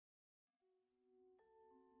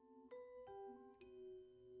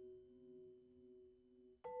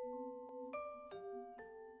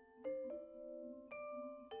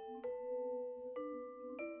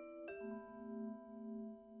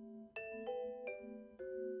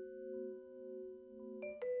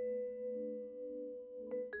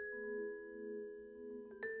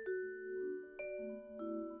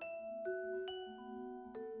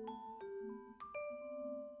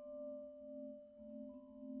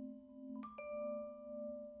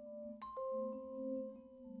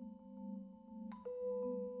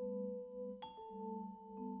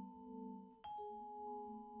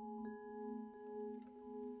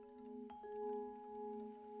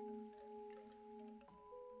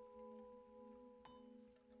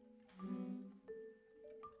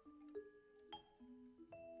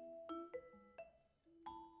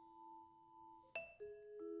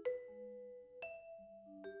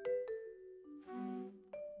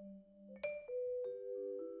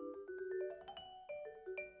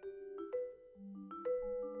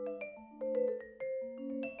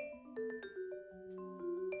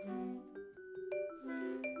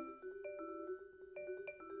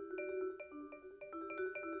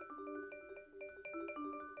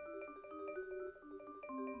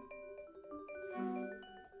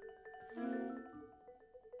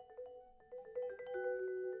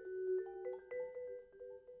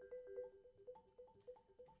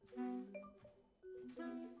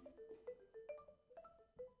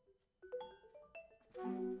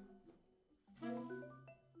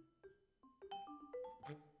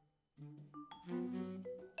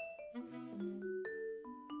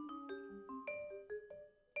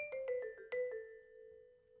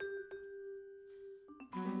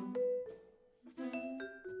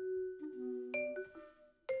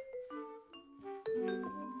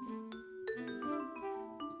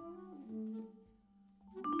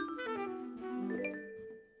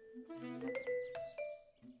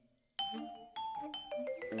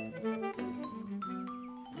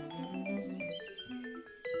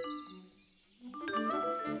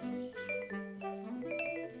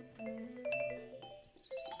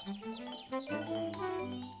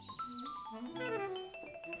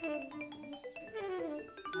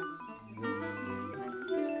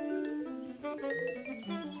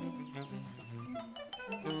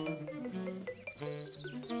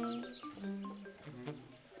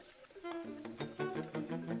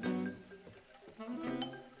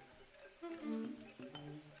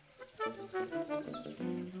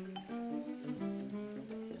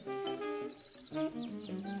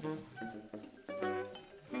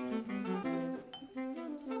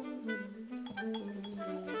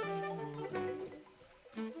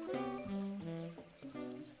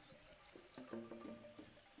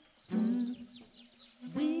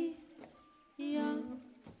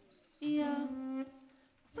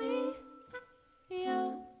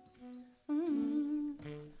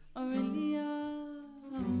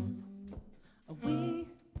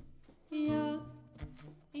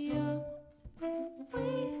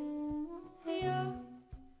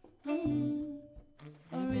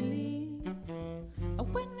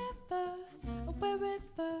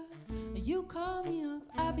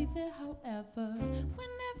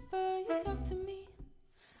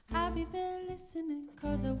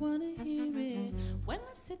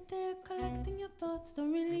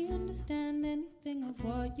Don't really understand anything of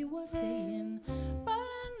what you are saying, but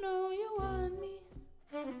I know you want me.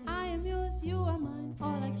 I am yours, you are mine.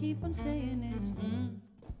 All I keep on saying is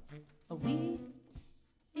we,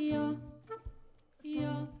 yeah,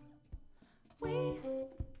 yeah, we,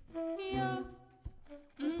 yeah,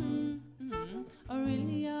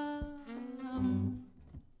 really are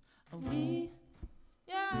we,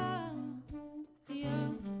 yeah, yeah,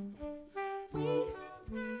 we,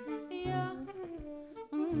 yeah.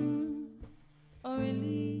 Oh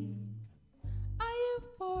really? Are you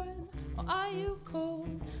born or are you cold?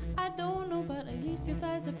 I don't know, but at least your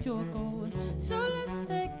thighs are pure gold. So let's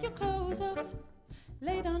take your clothes off,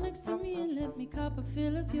 lay down next to me and let me cop a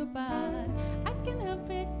feel of your body. I can't help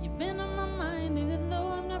it, you've been on my mind, even though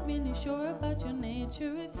I'm not really sure about your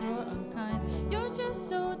nature. If you're unkind, you're just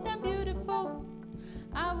so damn beautiful.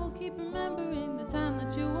 I will keep remembering the time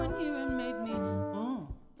that you weren't here and made me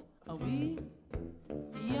are we?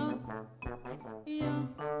 Yeah, yeah,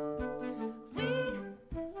 we,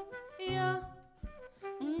 yeah,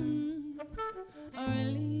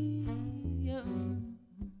 really, yeah,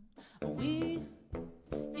 we,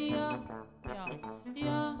 yeah, yeah,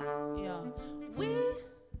 yeah, yeah, we,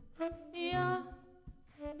 yeah,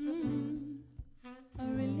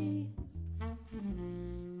 really.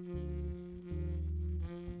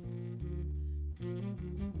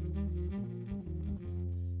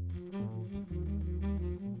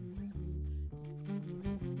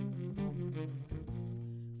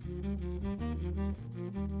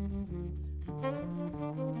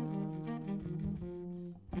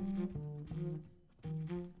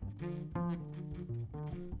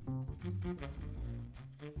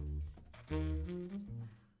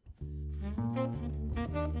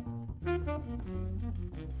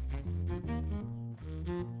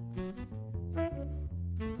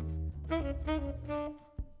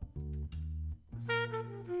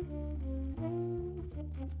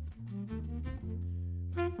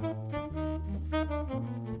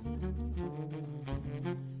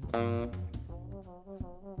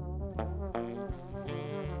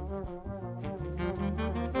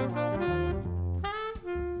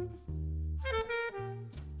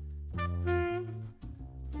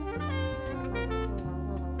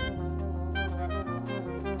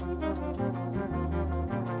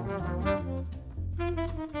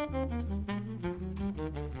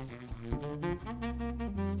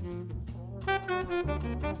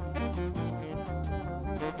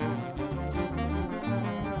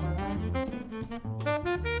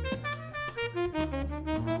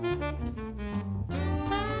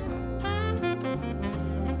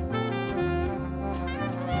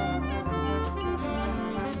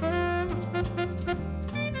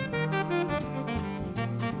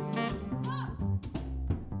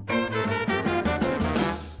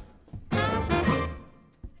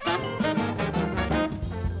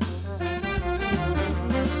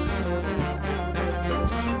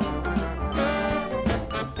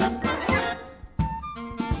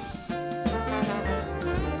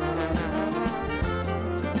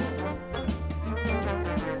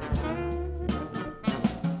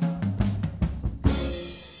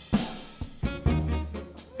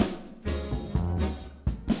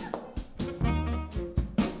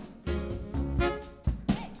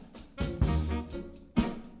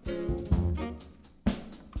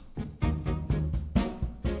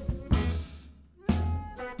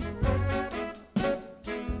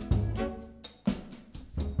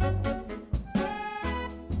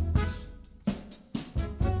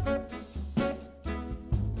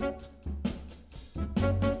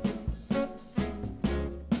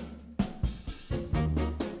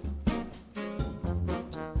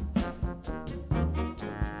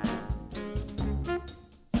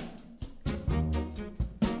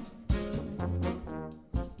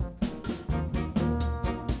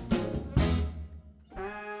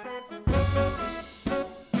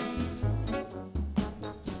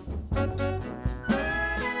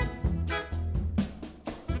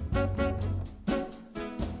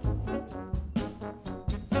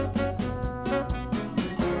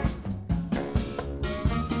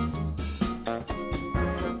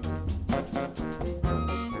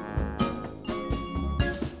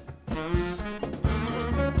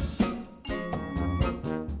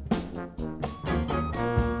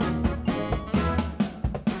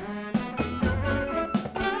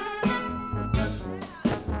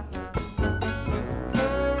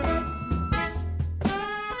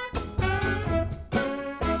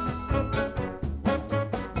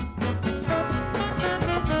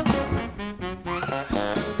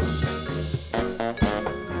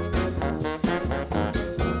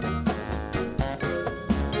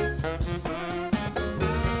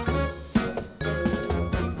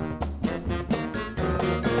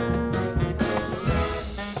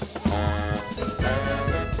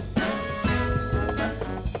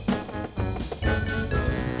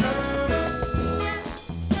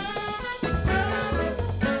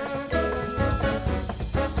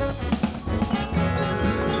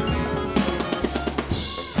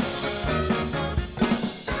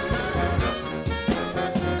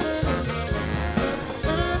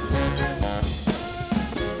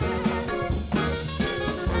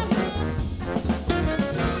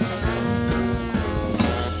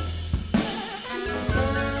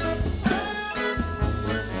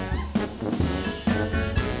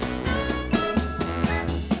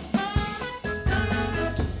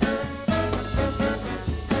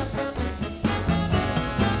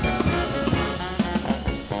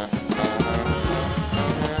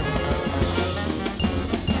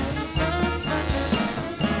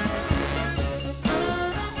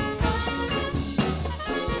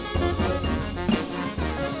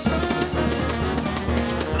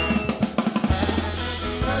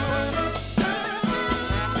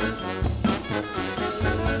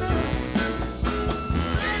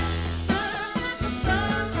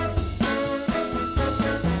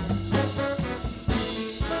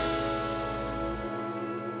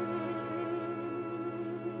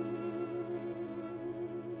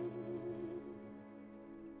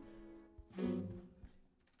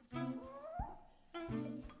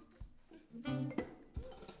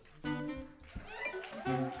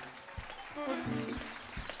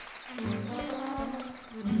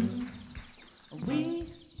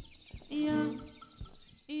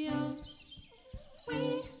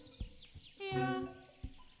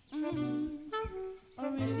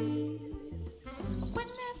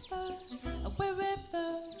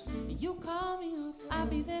 I'll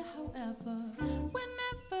be there however.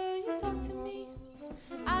 Whenever you talk to me,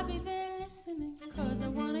 I'll be there listening, cause I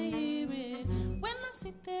wanna hear it. When I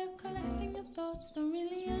sit there collecting your thoughts, don't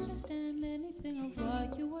really understand anything of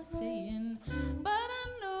what you are saying, but I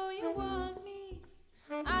know you want me.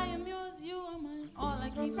 I am yours, you are mine. All I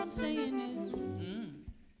keep on saying is,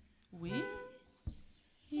 we.